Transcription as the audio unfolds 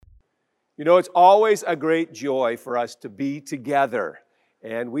You know, it's always a great joy for us to be together,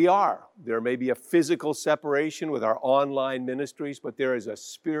 and we are. There may be a physical separation with our online ministries, but there is a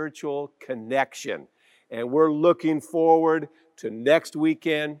spiritual connection, and we're looking forward to next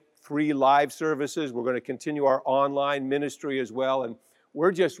weekend, 3 live services. We're going to continue our online ministry as well, and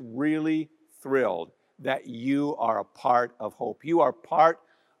we're just really thrilled that you are a part of Hope. You are part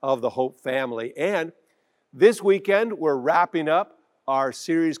of the Hope family, and this weekend we're wrapping up our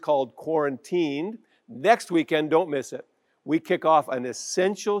series called Quarantined. Next weekend, don't miss it, we kick off an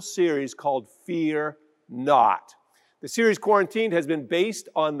essential series called Fear Not. The series Quarantined has been based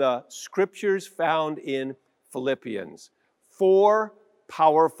on the scriptures found in Philippians. 4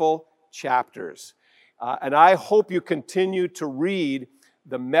 powerful chapters. And I hope you continue to read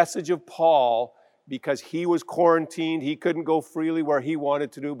the message of Paul because he was quarantined. He couldn't go freely where he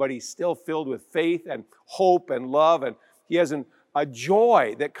wanted to do, but he's still filled with faith and hope and love. And he has a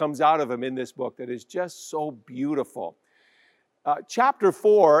joy that comes out of him in this book that is just so beautiful. Chapter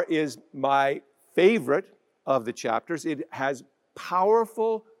 4 is my favorite of the chapters. It has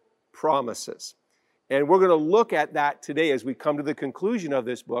powerful promises. And we're going to look at that today as we come to the conclusion of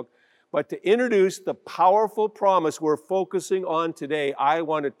this book. But to introduce the powerful promise we're focusing on today, I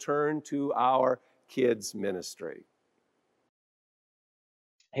want to turn to our kids' ministry.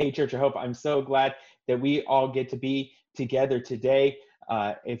 Hey, Church of Hope, I'm so glad that we all get to be together today.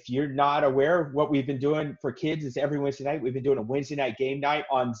 If you're not aware of what we've been doing for kids, is every Wednesday night, we've been doing a Wednesday night game night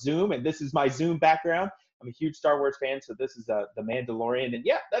on Zoom, and this is my Zoom background. I'm a huge Star Wars fan, so this is the Mandalorian, and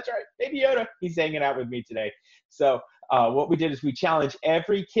yeah, that's right, Baby Yoda, he's hanging out with me today. So what we did is we challenged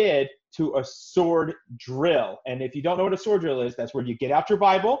every kid to a sword drill, and if you don't know what a sword drill is, that's where you get out your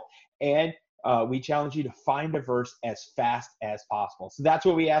Bible, and we challenge you to find a verse as fast as possible. So that's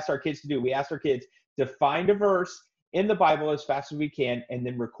what we asked our kids to do. We asked our kids to find a verse in the Bible as fast as we can, and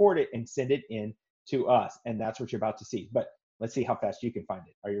then record it and send it in to us. And that's what you're about to see. But let's see how fast you can find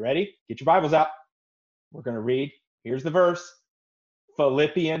it. Are you ready? Get your Bibles out. We're going to read. Here's the verse.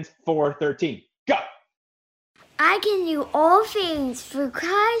 Philippians 4:13. Go. I can do all things through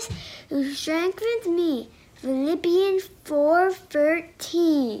Christ who strengthens me. Philippians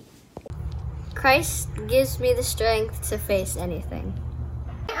 4:13. Christ gives me the strength to face anything.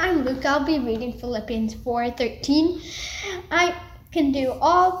 I'm Luke. I'll be reading Philippians 4:13. I can do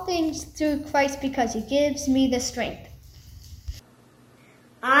all things through Christ because he gives me the strength.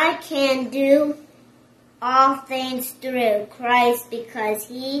 I can do all things through Christ because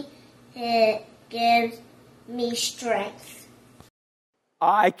he gives me strength.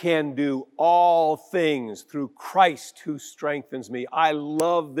 I can do all things through Christ who strengthens me. I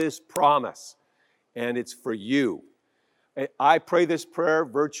love this promise, and it's for you. I pray this prayer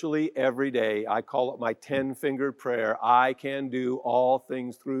virtually every day. I call it my 10-fingered prayer. I can do all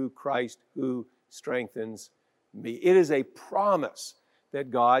things through Christ who strengthens me. It is a promise that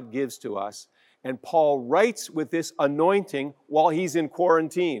God gives to us. And Paul writes with this anointing while he's in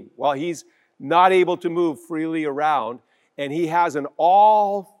quarantine, while he's not able to move freely around, and he has an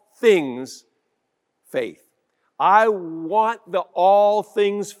all things faith. I want the all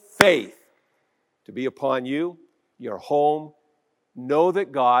things faith to be upon you, your home. Know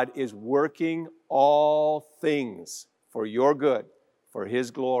that God is working all things for your good, for his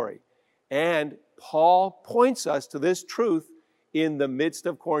glory. And Paul points us to this truth in the midst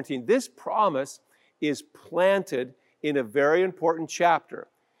of quarantine. This promise is planted in a very important chapter.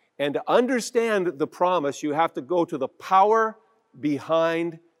 And to understand the promise, you have to go to the power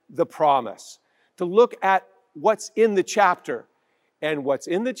behind the promise, to look at what's in the chapter. And what's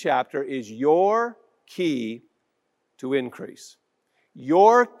in the chapter is your key to increase.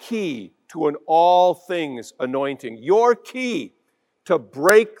 Your key to an all things anointing. Your key to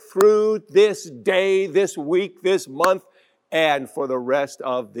break through this day, this week, this month, and for the rest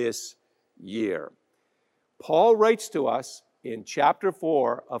of this year. Paul writes to us in chapter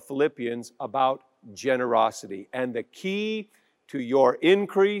 4 of Philippians about generosity. And the key to your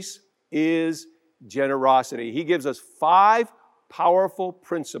increase is generosity. He gives us 5 powerful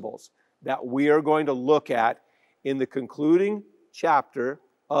principles that we are going to look at in the concluding chapter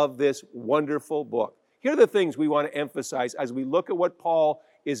of this wonderful book. Here are the things we want to emphasize as we look at what Paul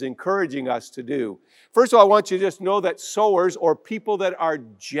is encouraging us to do. First of all, I want you to just know that sowers, or people that are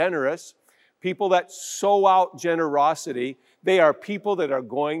generous, people that sow out generosity, they are people that are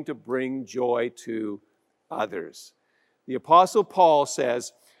going to bring joy to others. The Apostle Paul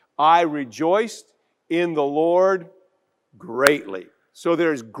says, I rejoiced in the Lord greatly. So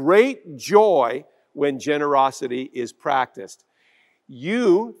there's great joy when generosity is practiced.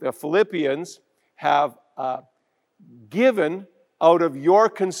 You, the Philippians, have given out of your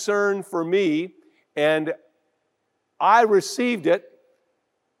concern for me, and I received it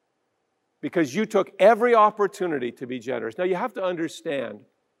because you took every opportunity to be generous. Now, you have to understand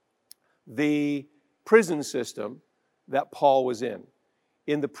the prison system that Paul was in.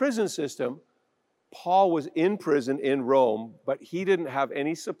 In the prison system, Paul was in prison in Rome, but he didn't have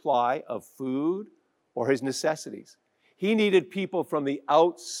any supply of food or his necessities. He needed people from the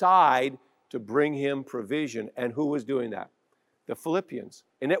outside to bring him provision. And who was doing that? The Philippians.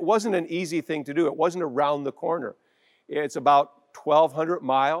 And it wasn't an easy thing to do. It wasn't around the corner. It's about 1,200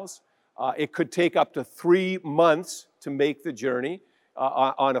 miles. It could take up to 3 months to make the journey.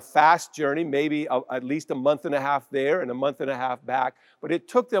 On a fast journey, maybe at least a month and a half there and a month and a half back. But it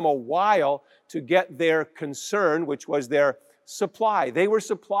took them a while to get their concern, which was their supply. They were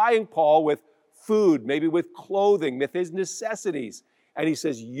supplying Paul with food, maybe with clothing, with his necessities. And he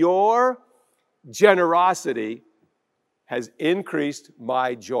says, your generosity has increased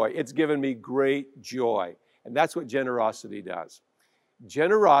my joy. It's given me great joy. And that's what generosity does.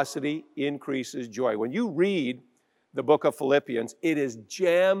 Generosity increases joy. When you read the book of Philippians, it is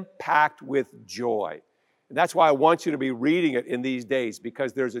jam-packed with joy. And that's why I want you to be reading it in these days,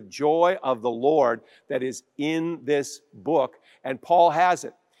 because there's a joy of the Lord that is in this book, and Paul has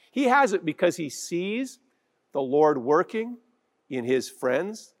it. He has it because he sees the Lord working in his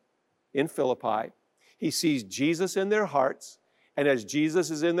friends in Philippi. He sees Jesus in their hearts, and as Jesus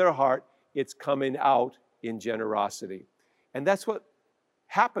is in their heart, it's coming out in generosity. And that's what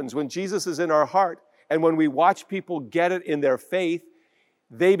happens when Jesus is in our heart. And when we watch people get it in their faith,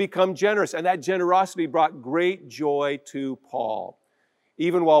 they become generous. And that generosity brought great joy to Paul.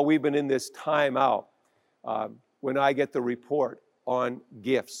 Even while we've been in this time out, when I get the report on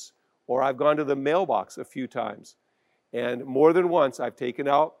gifts, or I've gone to the mailbox a few times, and more than once I've taken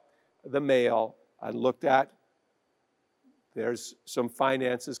out the mail and looked at, there's some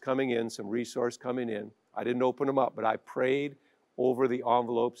finances coming in, some resource coming in. I didn't open them up, but I prayed over the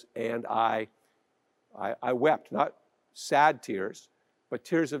envelopes, and I wept, not sad tears, but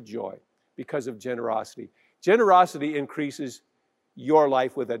tears of joy because of generosity. Generosity increases your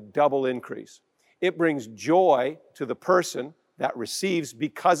life with a double increase. It brings joy to the person that receives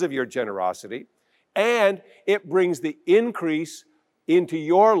because of your generosity, and it brings the increase into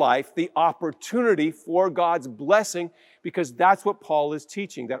your life, the opportunity for God's blessing, because that's what Paul is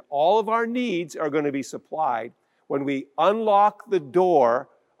teaching, that all of our needs are going to be supplied when we unlock the door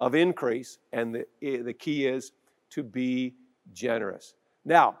of increase, and the key is to be generous.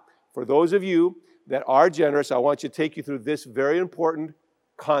 Now, for those of you that are generous, I want to take you through this very important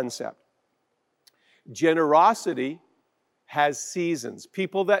concept. Generosity has seasons.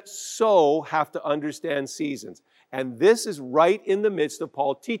 People that sow have to understand seasons. And this is right in the midst of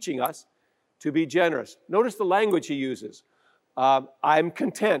Paul teaching us to be generous. Notice the language he uses. I'm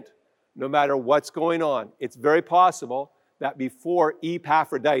content no matter what's going on. It's very possible that before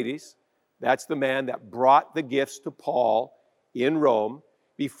Epaphroditus, that's the man that brought the gifts to Paul in Rome,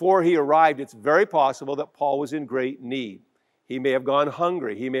 before he arrived, it's very possible that Paul was in great need. He may have gone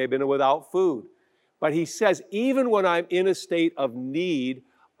hungry. He may have been without food. But he says, even when I'm in a state of need,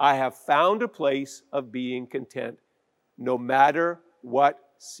 I have found a place of being content, no matter what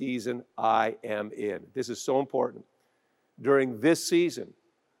season I am in. This is so important. During this season,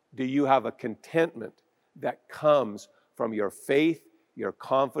 do you have a contentment that comes from your faith, your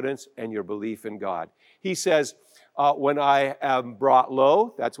confidence, and your belief in God? He says, when I am brought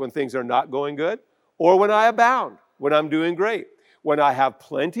low, that's when things are not going good, or when I abound, when I'm doing great, when I have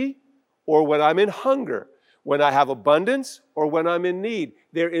plenty, or when I'm in hunger, when I have abundance, or when I'm in need.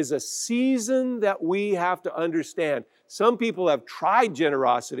 There is a season that we have to understand. Some people have tried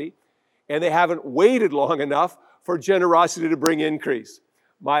generosity, and they haven't waited long enough for generosity to bring increase.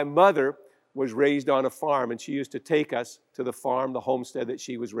 My mother was raised on a farm, and she used to take us to the farm, the homestead that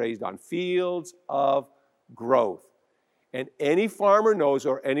she was raised on, fields of growth. And any farmer knows,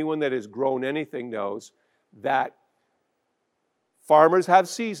 or anyone that has grown anything knows, that farmers have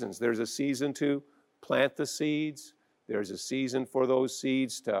seasons. There's a season to plant the seeds. There's a season for those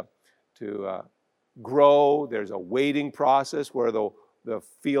seeds to grow. There's a waiting process where the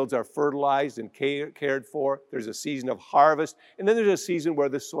fields are fertilized and cared for. There's a season of harvest. And then there's a season where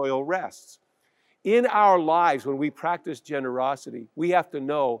the soil rests. In our lives, when we practice generosity, we have to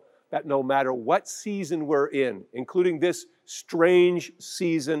know that no matter what season we're in, including this strange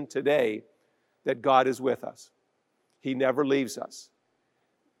season today, that God is with us. He never leaves us.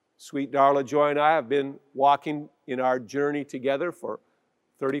 Sweet Darla Joy and I have been walking in our journey together for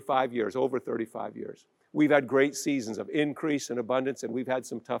 35 years, over 35 years. We've had great seasons of increase and abundance, and we've had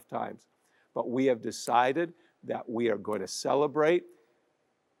some tough times. But we have decided that we are going to celebrate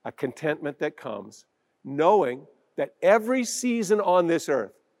a contentment that comes, knowing that every season on this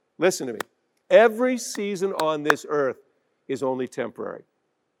earth, listen to me, every season on this earth is only temporary.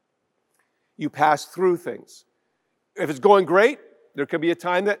 You pass through things. If it's going great, there could be a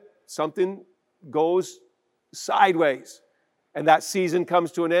time that something goes sideways, and that season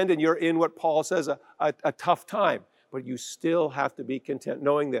comes to an end, and you're in what Paul says, a tough time. But you still have to be content,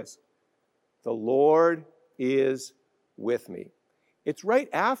 knowing this: the Lord is with me. It's right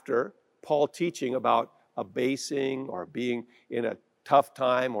after Paul teaching about abasing or being in a tough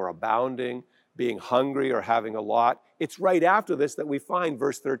time or abounding, being hungry or having a lot. It's right after this that we find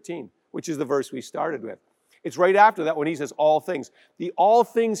verse 13, which is the verse we started with. It's right after that when he says all things. The all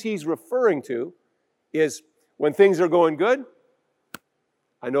things he's referring to is when things are going good,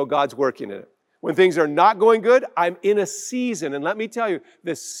 I know God's working in it. When things are not going good, I'm in a season. And let me tell you,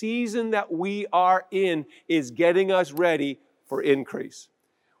 the season that we are in is getting us ready for increase.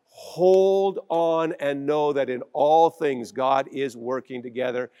 Hold on and know that in all things, God is working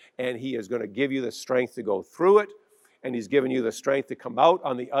together, and he is going to give you the strength to go through it, and he's given you the strength to come out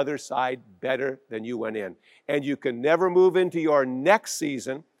on the other side better than you went in. And you can never move into your next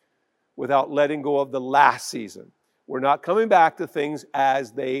season without letting go of the last season. We're not coming back to things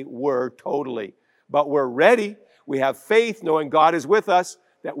as they were totally, but we're ready. We have faith, knowing God is with us,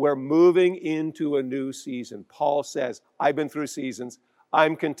 that we're moving into a new season. Paul says, I've been through seasons.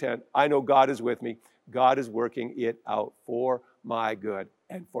 I'm content. I know God is with me. God is working it out for my good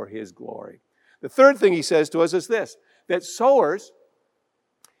and for his glory. The third thing he says to us is this, that sowers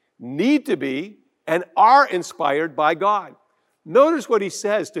need to be and are inspired by God. Notice what he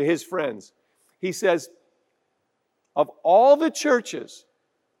says to his friends. He says, of all the churches,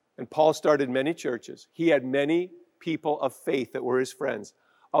 and Paul started many churches, he had many people of faith that were his friends.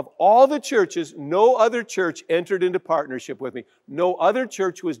 Of all the churches, no other church entered into partnership with me. No other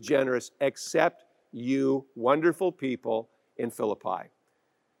church was generous except you, wonderful people in Philippi.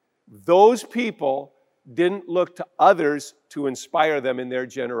 Those people didn't look to others to inspire them in their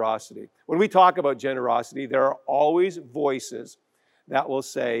generosity. When we talk about generosity, there are always voices that will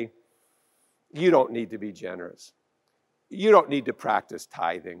say, you don't need to be generous. You don't need to practice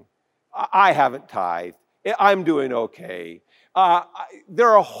tithing. I haven't tithed. I'm doing okay. There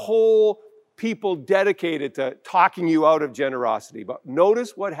are whole people dedicated to talking you out of generosity. But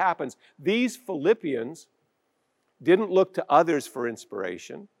notice what happens. These Philippians didn't look to others for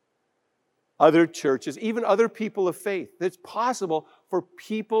inspiration, other churches, even other people of faith. It's possible for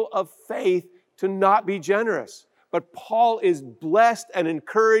people of faith to not be generous. But Paul is blessed and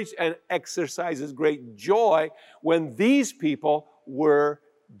encouraged and exercises great joy when these people were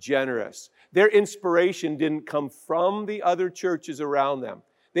generous. Their inspiration didn't come from the other churches around them.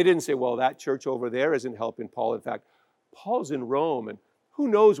 They didn't say, well, that church over there isn't helping Paul. In fact, Paul's in Rome, and who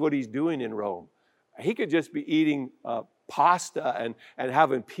knows what he's doing in Rome? He could just be eating pasta and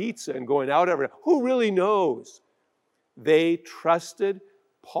having pizza and going out every day. Who really knows? They trusted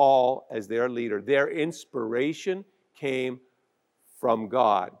Paul as their leader. Their inspiration came from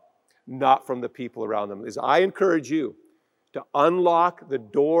God, not from the people around them. As I encourage you to unlock the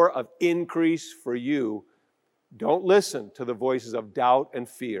door of increase for you, don't listen to the voices of doubt and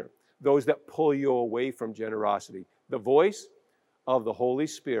fear, those that pull you away from generosity. The voice of the Holy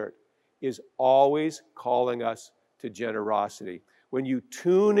Spirit is always calling us to generosity. When you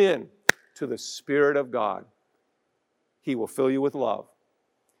tune in to the Spirit of God, he will fill you with love.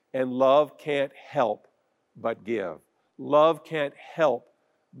 And love can't help but give. Love can't help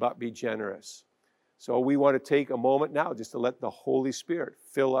but be generous. So we want to take a moment now just to let the Holy Spirit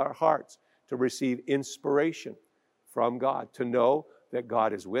fill our hearts, to receive inspiration from God, to know that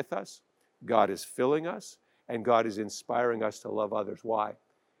God is with us, God is filling us, and God is inspiring us to love others. Why?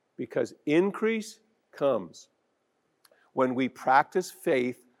 Because increase comes when we practice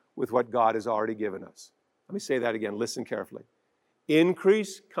faith with what God has already given us. Let me say that again. Listen carefully.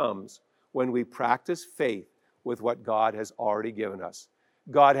 Increase comes when we practice faith with what God has already given us.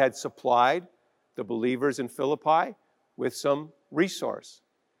 God had supplied the believers in Philippi with some resource.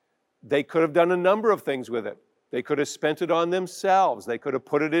 They could have done a number of things with it. They could have spent it on themselves. They could have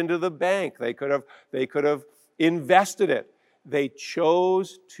put it into the bank. They could have invested it. They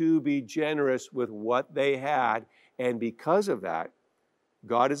chose to be generous with what they had, and because of that,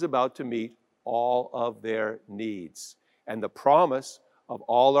 God is about to meet all of their needs. And the promise of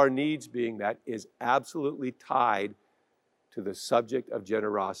all our needs being met is absolutely tied to the subject of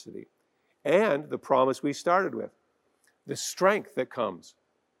generosity. And the promise we started with, the strength that comes.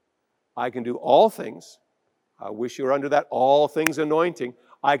 I can do all things. I wish you were under that all things anointing.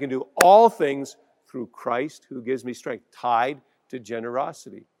 I can do all things through Christ who gives me strength, tied to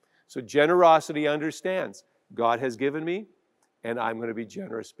generosity. So generosity understands God has given me, and I'm going to be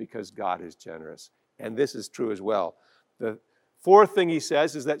generous because God is generous. And this is true as well. The fourth thing he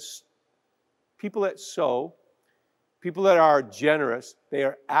says is that people that sow, people that are generous, they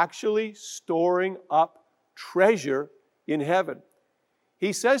are actually storing up treasure in heaven.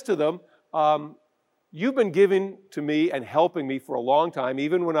 He says to them, you've been giving to me and helping me for a long time.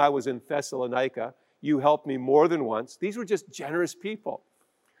 Even when I was in Thessalonica, you helped me more than once. These were just generous people.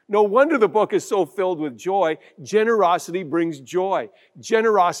 No wonder the book is so filled with joy. Generosity brings joy.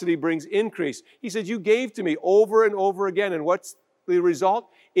 Generosity brings increase. He said, you gave to me over and over again. And what's the result?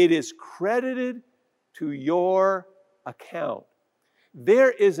 It is credited to your account. There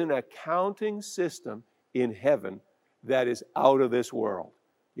is an accounting system in heaven that is out of this world.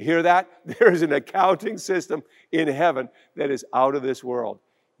 You hear that? There is an accounting system in heaven that is out of this world.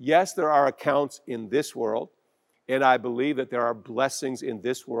 Yes, there are accounts in this world, and I believe that there are blessings in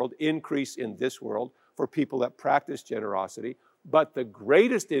this world, increase in this world for people that practice generosity, but the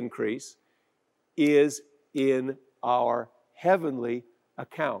greatest increase is in our heavenly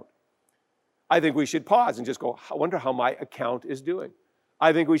account. I think we should pause and just go, I wonder how my account is doing.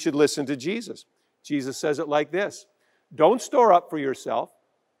 I think we should listen to Jesus. Jesus says it like this: don't store up for yourself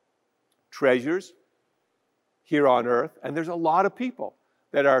treasures here on earth. And there's a lot of people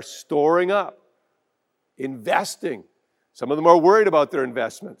that are storing up, investing. Some of them are worried about their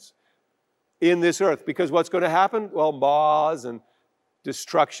investments in this earth because what's going to happen? Well, moths and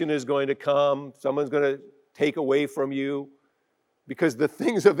destruction is going to come. Someone's going to take away from you because the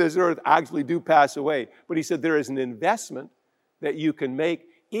things of this earth actually do pass away. But he said there is an investment that you can make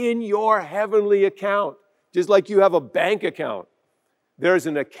in your heavenly account, just like you have a bank account. There's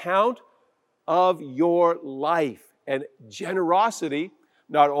an account of your life. And generosity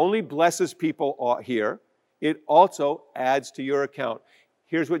not only blesses people here, it also adds to your account.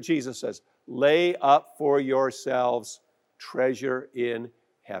 Here's what Jesus says: lay up for yourselves treasure in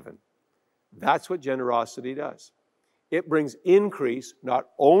heaven. That's what generosity does. It brings increase not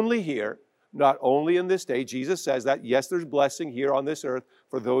only here, not only in this day. Jesus says that, yes, there's blessing here on this earth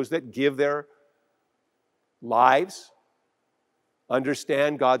for those that give their lives,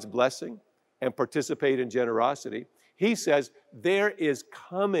 understand God's blessing, and participate in generosity. He says there is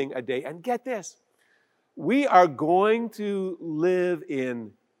coming a day, and get this, we are going to live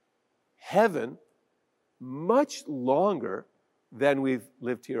in heaven much longer than we've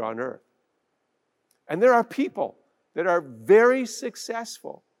lived here on earth. And there are people that are very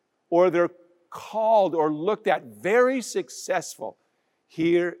successful, or they're called or looked at very successful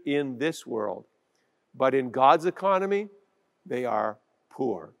here in this world. But in God's economy, they are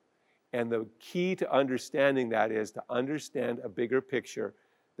poor. And the key to understanding that is to understand a bigger picture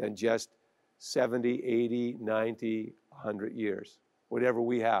than just 70, 80, 90, 100 years, whatever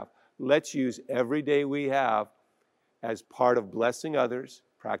we have. Let's use every day we have as part of blessing others,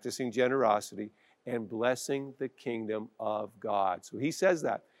 practicing generosity, and blessing the kingdom of God. So he says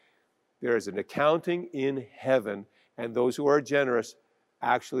that there is an accounting in heaven, and those who are generous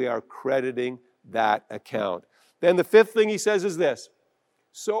actually are crediting that account. Then the fifth thing he says is this: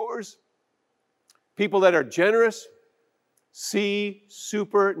 sowers, people that are generous, see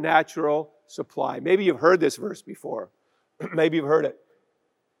supernatural supply. Maybe you've heard this verse before. Maybe you've heard it.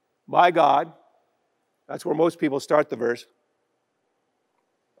 My God, that's where most people start the verse.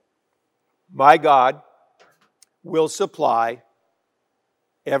 My God will supply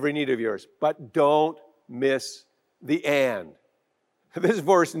every need of yours. But don't miss the and. This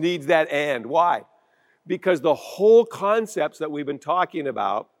verse needs that and. Why? Because the whole concepts that we've been talking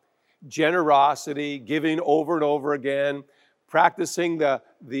about, generosity, giving over and over again, practicing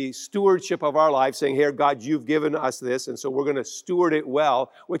the stewardship of our life, saying, here, God, you've given us this, and so we're going to steward it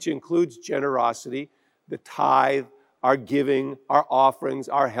well, which includes generosity, the tithe, our giving, our offerings,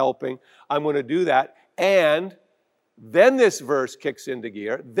 our helping. I'm going to do that. And then this verse kicks into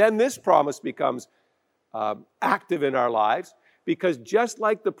gear. Then this promise becomes active in our lives, because just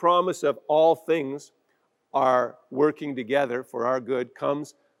like the promise of all things are working together for our good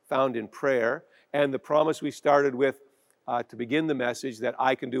comes found in prayer, and the promise we started with to begin the message, that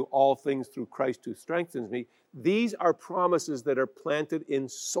I can do all things through Christ who strengthens me, these are promises that are planted in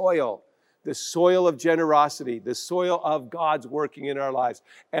soil, the soil of generosity, the soil of God's working in our lives.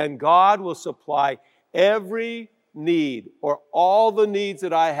 And God will supply every need, or all the needs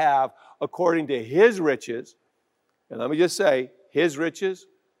that I have, according to His riches. And let me just say, His riches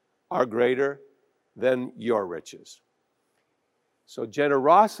are greater than your riches. So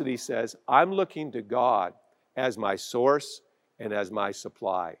generosity says, I'm looking to God as my source and as my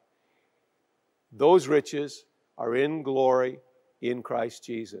supply. Those riches are in glory in Christ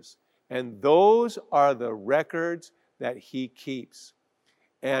Jesus. And those are the records that he keeps.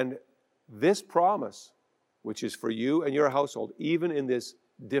 And this promise, which is for you and your household, even in this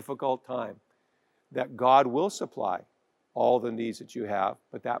difficult time, that God will supply all the needs that you have,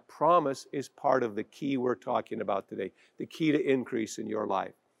 but that promise is part of the key we're talking about today, the key to increase in your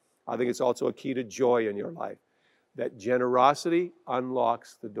life. I think it's also a key to joy in your life, that generosity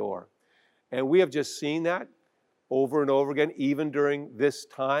unlocks the door. And we have just seen that over and over again, even during this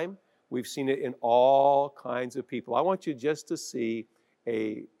time. We've seen it in all kinds of people. I want you just to see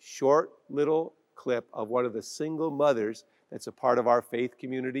a short little clip of one of the single mothers that's a part of our faith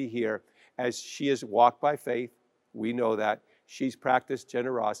community here, as she has walked by faith. We know that. She's practiced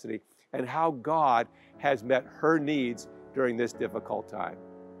generosity, and how God has met her needs during this difficult time.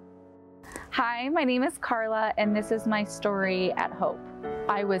 Hi, my name is Carla, and this is my story at Hope.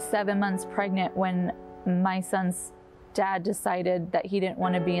 I was 7 months pregnant when my son's dad decided that he didn't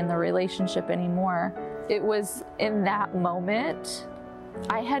want to be in the relationship anymore. It was in that moment,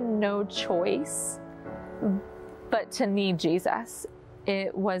 I had no choice but to need Jesus.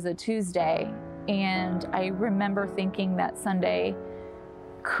 It was a Tuesday, and I remember thinking that Sunday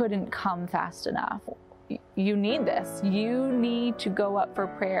couldn't come fast enough. You need this. You need to go up for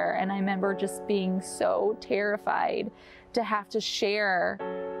prayer. And I remember just being so terrified to have to share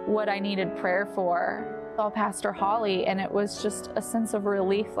what I needed prayer for. I saw Pastor Holly, and it was just a sense of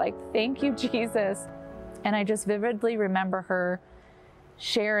relief, like, thank you, Jesus. And I just vividly remember her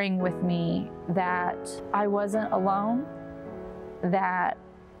sharing with me that I wasn't alone, that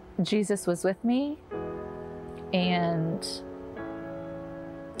Jesus was with me, and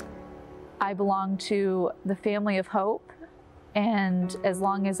I belong to the family of Hope. And as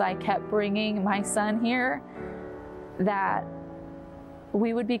long as I kept bringing my son here, that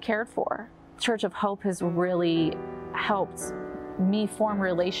we would be cared for. Church of Hope has really helped me form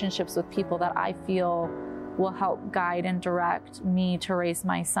relationships with people that I feel will help guide and direct me to raise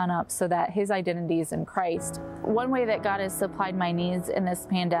my son up so that his identity is in Christ. One way that God has supplied my needs in this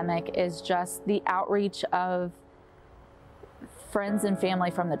pandemic is just the outreach of friends and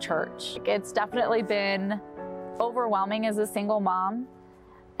family from the church. It's definitely been overwhelming as a single mom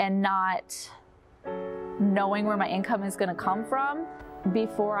and not knowing where my income is going to come from.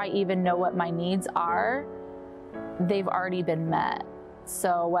 Before I even know what my needs are, they've already been met.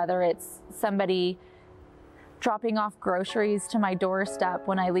 So whether it's somebody dropping off groceries to my doorstep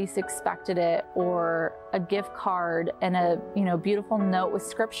when I least expected it, or a gift card and a beautiful note with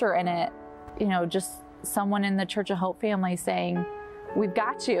scripture in it, just someone in the Church of Hope family saying, we've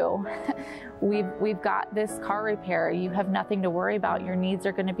got you. We've got this car repair. You have nothing to worry about. Your needs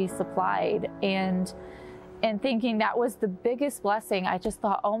are going to be supplied. And thinking that was the biggest blessing. I just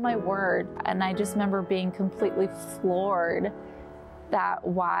thought, oh my word. And I just remember being completely floored that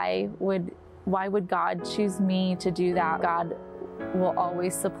why would God choose me to do that? God will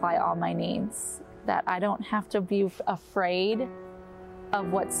always supply all my needs. That I don't have to be afraid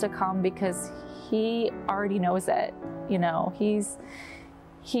of what's to come because he already knows it.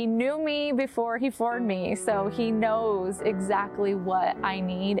 He knew me before he formed me, so he knows exactly what I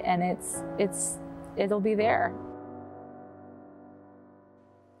need, and it'll be there.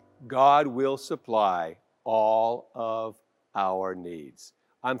 God will supply all of our needs.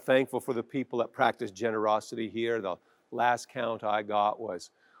 I'm thankful for the people that practice generosity here. The last count I got was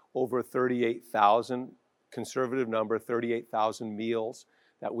over 38,000, conservative number, 38,000 meals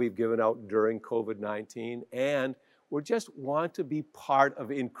that we've given out during COVID-19. And we just want to be part of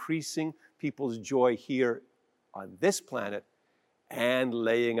increasing people's joy here on this planet and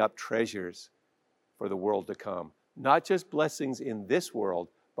laying up treasures for the world to come. Not just blessings in this world,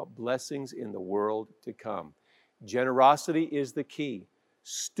 but blessings in the world to come. Generosity is the key.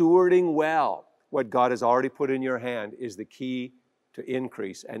 Stewarding well what God has already put in your hand is the key to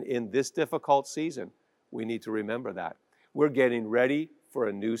increase. And in this difficult season, we need to remember that. We're getting ready for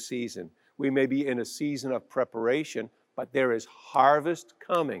a new season. We may be in a season of preparation, but there is harvest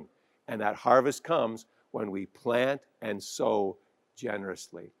coming. And that harvest comes when we plant and sow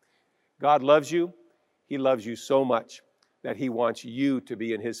generously. God loves you. He loves you so much that he wants you to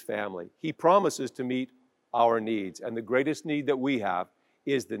be in his family. He promises to meet our needs. And the greatest need that we have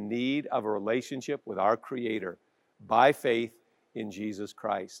is the need of a relationship with our Creator by faith in Jesus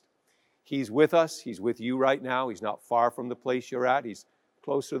Christ. He's with us. He's with you right now. He's not far from the place you're at. He's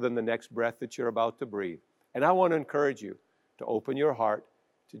closer than the next breath that you're about to breathe. And I want to encourage you to open your heart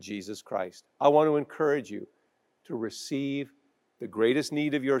to Jesus Christ. I want to encourage you to receive the greatest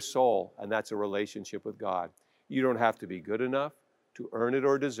need of your soul, and that's a relationship with God. You don't have to be good enough to earn it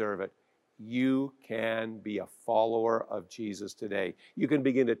or deserve it. you can be a follower of Jesus today. You can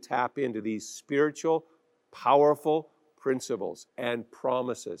begin to tap into these spiritual, powerful principles and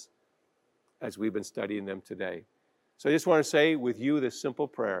promises as we've been studying them today. So I just want to say with you this simple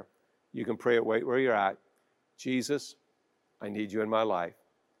prayer. You can pray it right where you're at. Jesus, I need you in my life.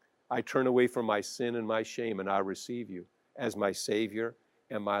 I turn away from my sin and my shame, and I receive you as my Savior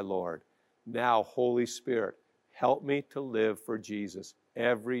and my Lord. Now, Holy Spirit, help me to live for Jesus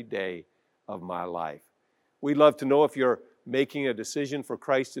every day of my life. We'd love to know if you're making a decision for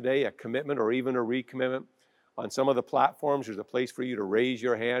Christ today, a commitment or even a recommitment. On some of the platforms, there's a place for you to raise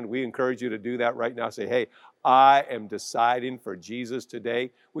your hand. We encourage you to do that right now. Say, hey, I am deciding for Jesus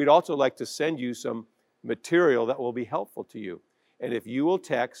today. We'd also like to send you some material that will be helpful to you. And if you will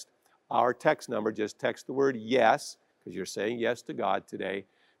text our text number, just text the word yes, because you're saying yes to God today,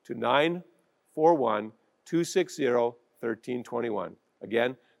 to 941-260-1321.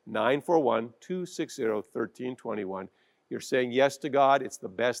 Again, 941-260-1321. You're saying yes to God. It's the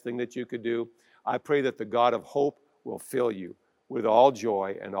best thing that you could do. I pray that the God of hope will fill you with all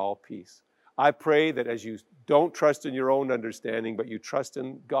joy and all peace. I pray that as you don't trust in your own understanding, but you trust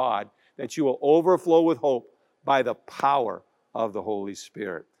in God, that you will overflow with hope by the power of the Holy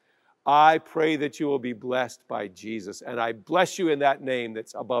Spirit. I pray that you will be blessed by Jesus, and I bless you in that name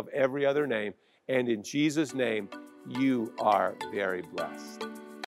that's above every other name, and in Jesus' name, you are very blessed.